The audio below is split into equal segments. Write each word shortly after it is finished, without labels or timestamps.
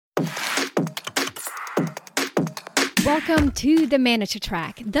Welcome to the Manager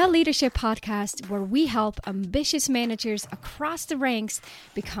Track, the leadership podcast where we help ambitious managers across the ranks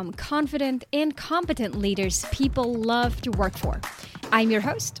become confident and competent leaders people love to work for. I'm your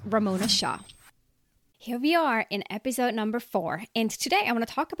host, Ramona Shaw. Here we are in episode number 4, and today I want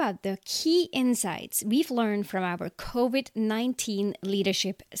to talk about the key insights we've learned from our COVID-19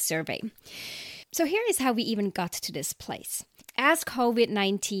 leadership survey. So here is how we even got to this place. As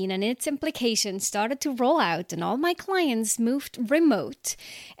COVID-19 and its implications started to roll out and all my clients moved remote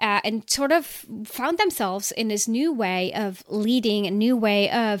and sort of found themselves in this new way of leading, a new way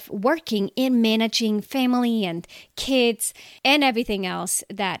of working in managing family and kids and everything else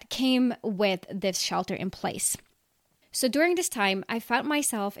that came with this shelter in place. So during this time, I found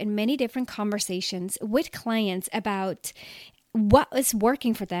myself in many different conversations with clients about what is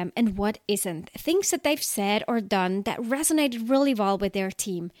working for them and what isn't. Things that they've said or done that resonated really well with their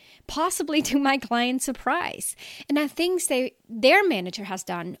team, possibly to my client's surprise. And then things their manager has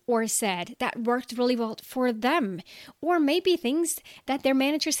done or said that worked really well for them. Or maybe things that their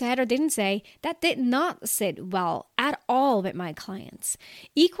manager said or didn't say that did not sit well at all with my clients.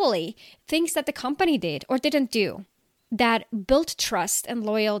 Equally, things that the company did or didn't do that built trust and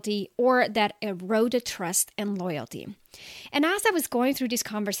loyalty or that eroded trust and loyalty. And as I was going through these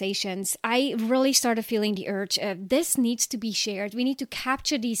conversations, I really started feeling the urge of this needs to be shared. We need to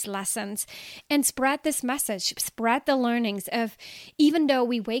capture these lessons and spread this message, spread the learnings of even though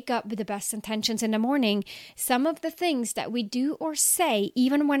we wake up with the best intentions in the morning, some of the things that we do or say,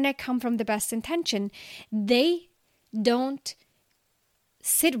 even when they come from the best intention, they don't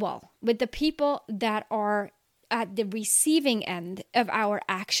sit well with the people that are at the receiving end of our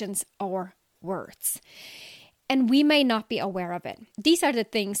actions or words. And we may not be aware of it. These are the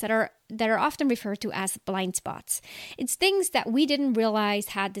things that are often referred to as blind spots. It's things that we didn't realize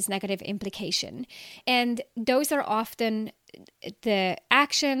had this negative implication. And those are often the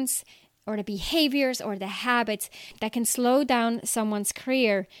actions or the behaviors or the habits that can slow down someone's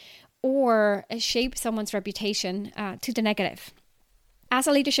career or shape someone's reputation to the negative. As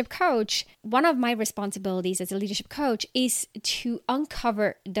a leadership coach, one of my responsibilities as a leadership coach is to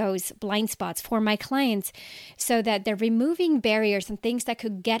uncover those blind spots for my clients so that they're removing barriers and things that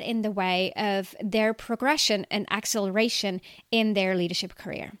could get in the way of their progression and acceleration in their leadership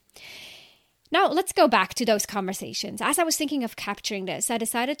career. Now, let's go back to those conversations. As I was thinking of capturing this, I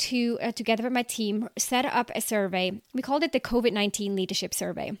decided to, together with my team, set up a survey. We called it the COVID-19 Leadership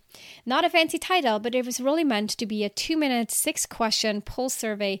Survey. Not a fancy title, but it was really meant to be a 2-minute, 6-question pulse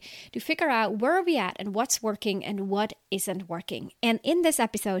survey to figure out where are we at and what's working and what isn't working. And in this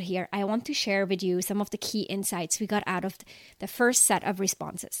episode here, I want to share with you some of the key insights we got out of the first set of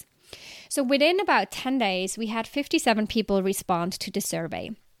responses. So within about 10 days, we had 57 people respond to the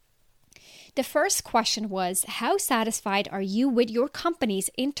survey. The first question was, how satisfied are you with your company's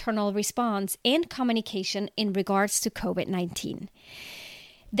internal response and communication in regards to COVID-19?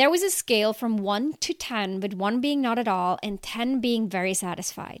 There was a scale from 1 to 10, with 1 being not at all and 10 being very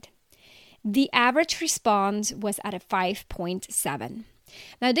satisfied. The average response was at a 5.7.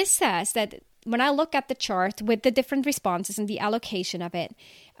 Now, this says that when I look at the chart with the different responses and the allocation of it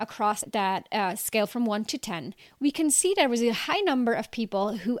across that scale from 1 to 10, we can see there was a high number of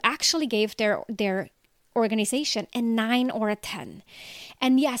people who actually gave their organization a 9 or a 10.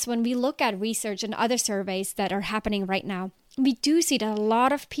 And yes, when we look at research and other surveys that are happening right now, we do see that a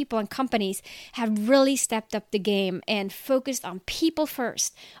lot of people and companies have really stepped up the game and focused on people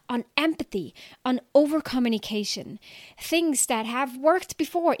first, on empathy, on over-communication, things that have worked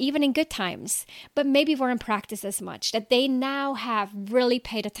before, even in good times, but maybe weren't practiced as much, that they now have really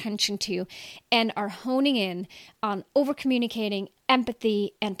paid attention to and are honing in on over-communicating,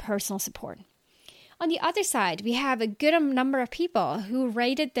 empathy, and personal support. On the other side, we have a good number of people who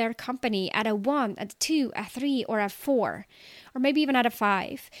rated their company at a 1, at a 2, a 3, or a 4, or maybe even at a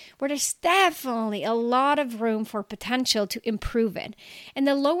 5, where there's definitely a lot of room for potential to improve it. And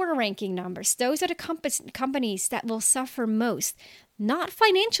the lower ranking numbers, those are the companies that will suffer most, not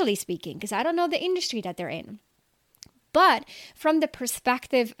financially speaking, because I don't know the industry that they're in, but from the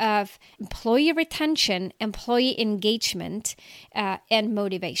perspective of employee retention, employee engagement, and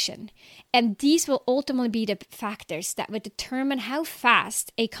motivation. And these will ultimately be the factors that would determine how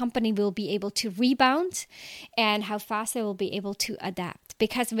fast a company will be able to rebound and how fast they will be able to adapt.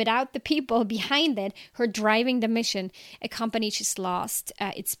 Because without the people behind it who are driving the mission, a company just lost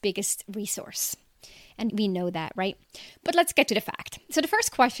its biggest resource. And we know that, right? But let's get to the fact. So the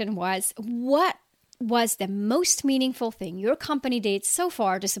first question was, what was the most meaningful thing your company did so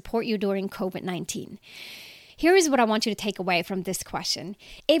far to support you during COVID-19? Here is what I want you to take away from this question.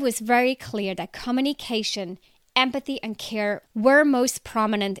 It was very clear that communication empathy and care were most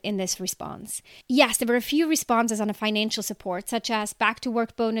prominent in this response. Yes, there were a few responses on a financial support, such as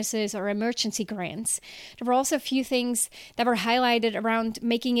back-to-work bonuses or emergency grants. There were also a few things that were highlighted around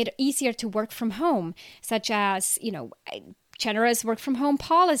making it easier to work from home, such as, generous work-from-home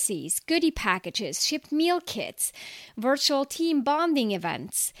policies, goodie packages, shipped meal kits, virtual team bonding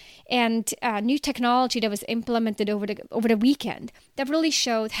events, and new technology that was implemented over the weekend that really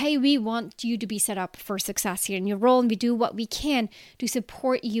showed, hey, we want you to be set up for success here in your role, and we do what we can to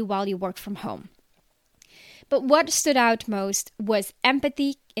support you while you work from home. But what stood out most was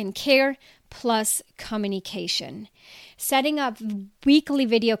empathy and care plus communication. Setting up weekly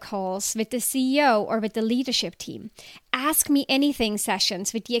video calls with the CEO or with the leadership team. Ask me anything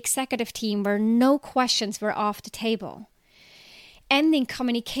sessions with the executive team where no questions were off the table. Ending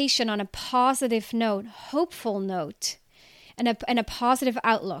communication on a positive note, hopeful note, and a positive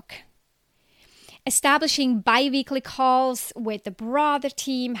outlook. Establishing bi-weekly calls with the broader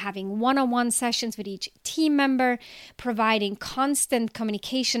team, having one-on-one sessions with each team member, providing constant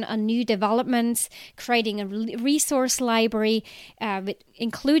communication on new developments, creating a resource library,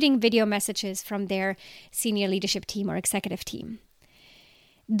 including video messages from their senior leadership team or executive team.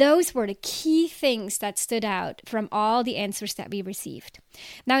 Those were the key things that stood out from all the answers that we received.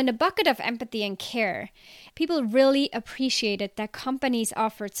 Now, in the bucket of empathy and care, people really appreciated that companies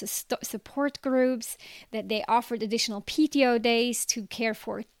offered support groups, that they offered additional PTO days to care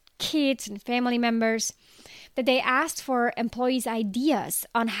for kids and family members, that they asked for employees' ideas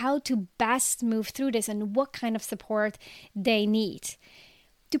on how to best move through this and what kind of support they need,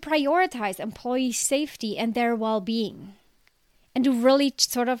 to prioritize employee safety and their well-being, and to really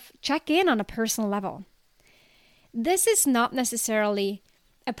sort of check in on a personal level. This is not necessarily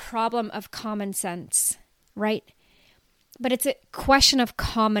a problem of common sense, right? But it's a question of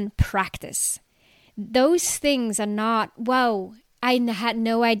common practice. Those things are not, wow, I had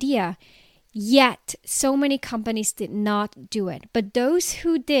no idea. Yet, so many companies did not do it. But those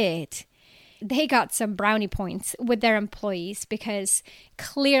who did, they got some brownie points with their employees because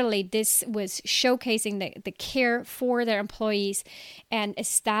clearly this was showcasing the care for their employees and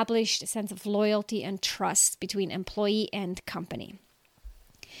established a sense of loyalty and trust between employee and company.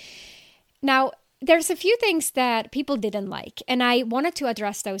 Now, there's a few things that people didn't like, and I wanted to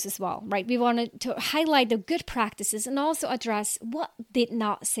address those as well, right? We wanted to highlight the good practices and also address what did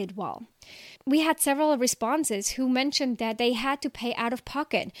not sit well. We had several responses who mentioned that they had to pay out of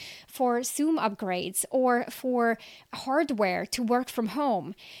pocket for Zoom upgrades or for hardware to work from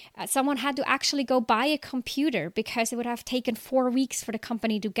home. Someone had to actually go buy a computer because it would have taken 4 weeks for the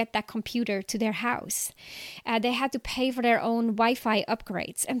company to get that computer to their house. They had to pay for their own Wi-Fi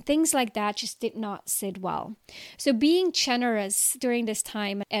upgrades, and things like that just did not sit well. So being generous during this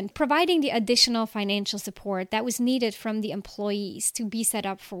time and providing the additional financial support that was needed from the employees to be set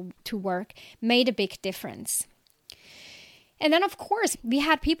up to work made a big difference. And then, of course, we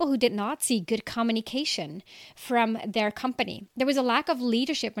had people who did not see good communication from their company. There was a lack of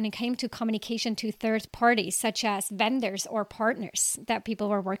leadership when it came to communication to third parties, such as vendors or partners that people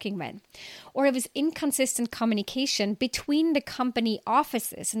were working with. Or it was inconsistent communication between the company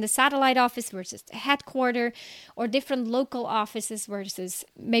offices and the satellite office versus the headquarters, or different local offices versus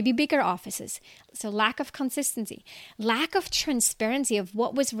maybe bigger offices. So lack of consistency, lack of transparency of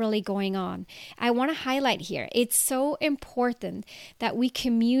what was really going on. I want to highlight here, it's so important that we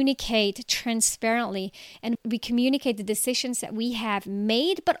communicate transparently and we communicate the decisions that we have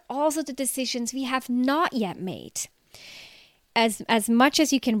made, but also the decisions we have not yet made. As much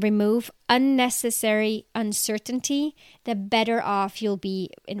as you can remove unnecessary uncertainty, the better off you'll be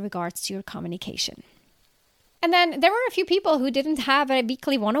in regards to your communication. And then there were a few people who didn't have a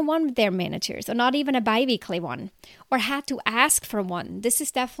weekly one-on-one with their managers, or not even a bi-weekly one, or had to ask for one. This is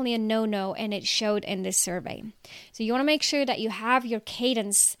definitely a no-no, and it showed in this survey. So you want to make sure that you have your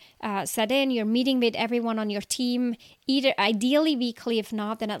cadence set in. You're meeting with everyone on your team, either ideally weekly, if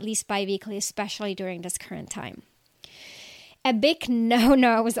not, then at least bi-weekly, especially during this current time. A big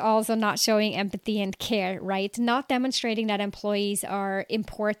no-no was also not showing empathy and care, right? Not demonstrating that employees are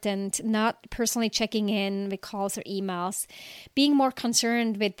important, not personally checking in with calls or emails, being more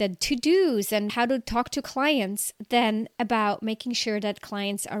concerned with the to-dos and how to talk to clients than about making sure that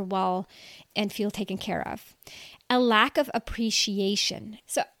clients are well and feel taken care of. A lack of appreciation.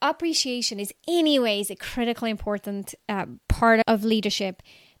 So appreciation is anyways a critically important part of leadership.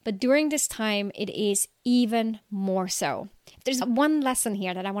 But during this time, it is even more so. There's one lesson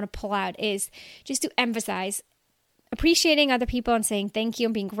here that I want to pull out is just to emphasize appreciating other people and saying thank you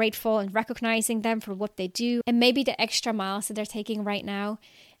and being grateful and recognizing them for what they do and maybe the extra miles that they're taking right now.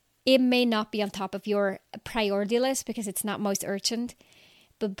 It may not be on top of your priority list because it's not most urgent,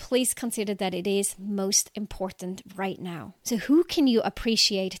 but please consider that it is most important right now. So who can you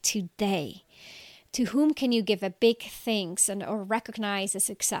appreciate today? To whom can you give a big thanks or recognize a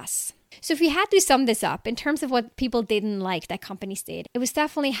success? So if we had to sum this up in terms of what people didn't like that companies did, it was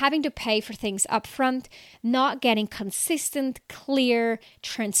definitely having to pay for things upfront, not getting consistent, clear,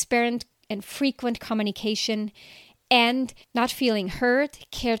 transparent, and frequent communication, and not feeling heard,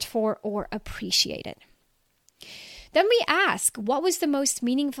 cared for, or appreciated. Then we ask, what was the most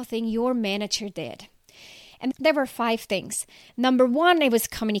meaningful thing your manager did? And there were 5 things. Number 1, it was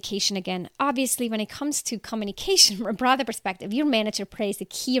communication again. Obviously, when it comes to communication from a broader perspective, your manager plays a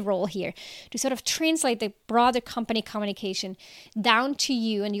key role here to sort of translate the broader company communication down to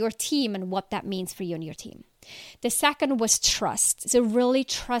you and your team and what that means for you and your team. The second was trust. So really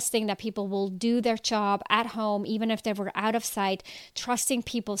trusting that people will do their job at home, even if they were out of sight. Trusting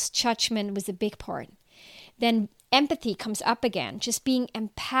people's judgment was a big part. Then empathy comes up again, just being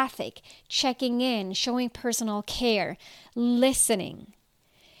empathic, checking in, showing personal care, listening.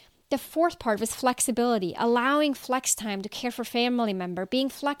 The fourth part was flexibility, allowing flex time to care for family member, being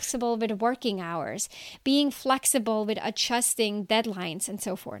flexible with working hours, being flexible with adjusting deadlines and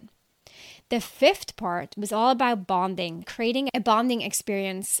so forth. The fifth part was all about bonding, creating a bonding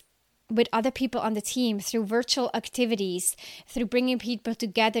experience with other people on the team through virtual activities, through bringing people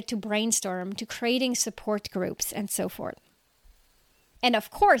together to brainstorm, to creating support groups and so forth. And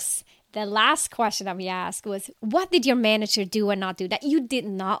of course, the last question that we asked was, what did your manager do and not do that you did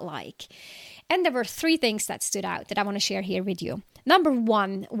not like? And there were 3 things that stood out that I want to share here with you. Number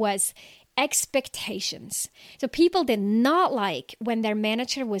 1 was expectations. So people did not like when their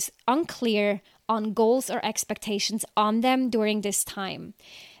manager was unclear on goals or expectations on them during this time.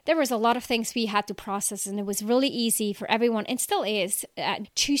 There was a lot of things we had to process, and it was really easy for everyone, and still is,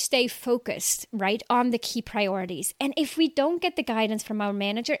 to stay focused, right, on the key priorities. And if we don't get the guidance from our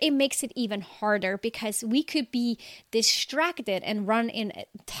manager, it makes it even harder because we could be distracted and run in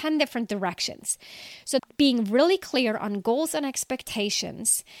 10 different directions. So being really clear on goals and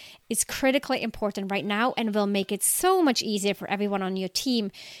expectations is critically important right now and will make it so much easier for everyone on your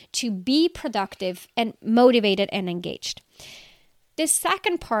team to be productive and motivated and engaged. The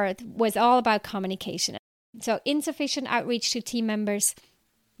second part was all about communication. So insufficient outreach to team members,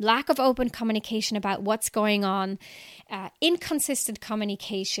 lack of open communication about what's going on, inconsistent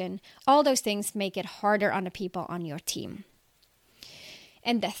communication, all those things make it harder on the people on your team.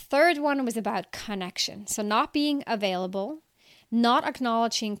 And the third one was about connection. So not being available, not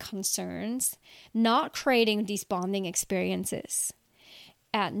acknowledging concerns, not creating these bonding experiences,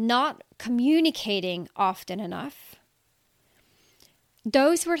 not communicating often enough.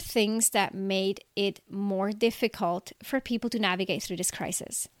 Those were things that made it more difficult for people to navigate through this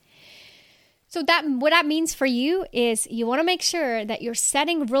crisis. So what that means for you is you want to make sure that you're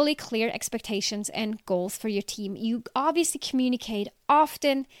setting really clear expectations and goals for your team. You obviously communicate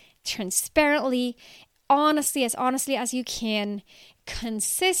often, transparently, honestly as you can,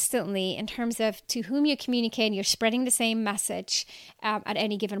 consistently in terms of to whom you communicate. You're spreading the same message at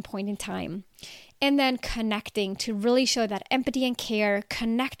any given point in time. And then connecting to really show that empathy and care,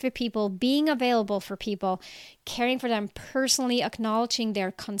 connect with people, being available for people, caring for them personally, acknowledging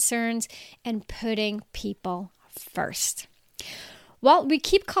their concerns, and putting people first. Well, we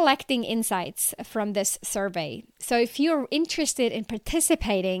keep collecting insights from this survey. So if you're interested in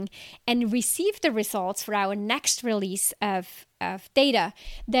participating and receive the results for our next release of data,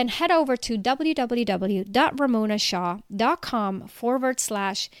 then head over to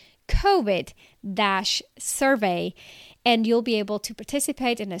www.ramonashaw.com/COVID-survey, and you'll be able to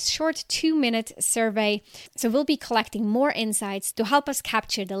participate in a short 2-minute survey. So we'll be collecting more insights to help us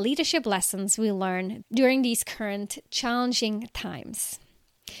capture the leadership lessons we learn during these current challenging times.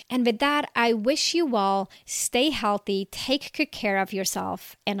 And with that, I wish you all stay healthy, take good care of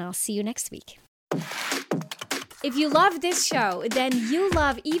yourself, and I'll see you next week. If you love this show, then you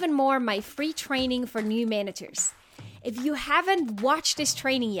love even more my free training for new managers. If you haven't watched this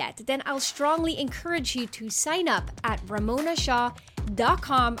training yet, then I'll strongly encourage you to sign up at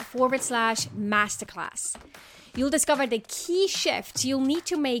ramonashaw.com/masterclass. You'll discover the key shifts you'll need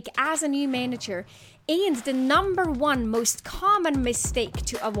to make as a new manager and the number 1 most common mistake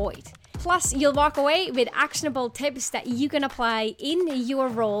to avoid. Plus, you'll walk away with actionable tips that you can apply in your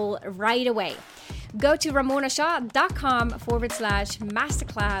role right away. Go to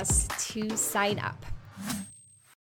ramonashaw.com/masterclass to sign up.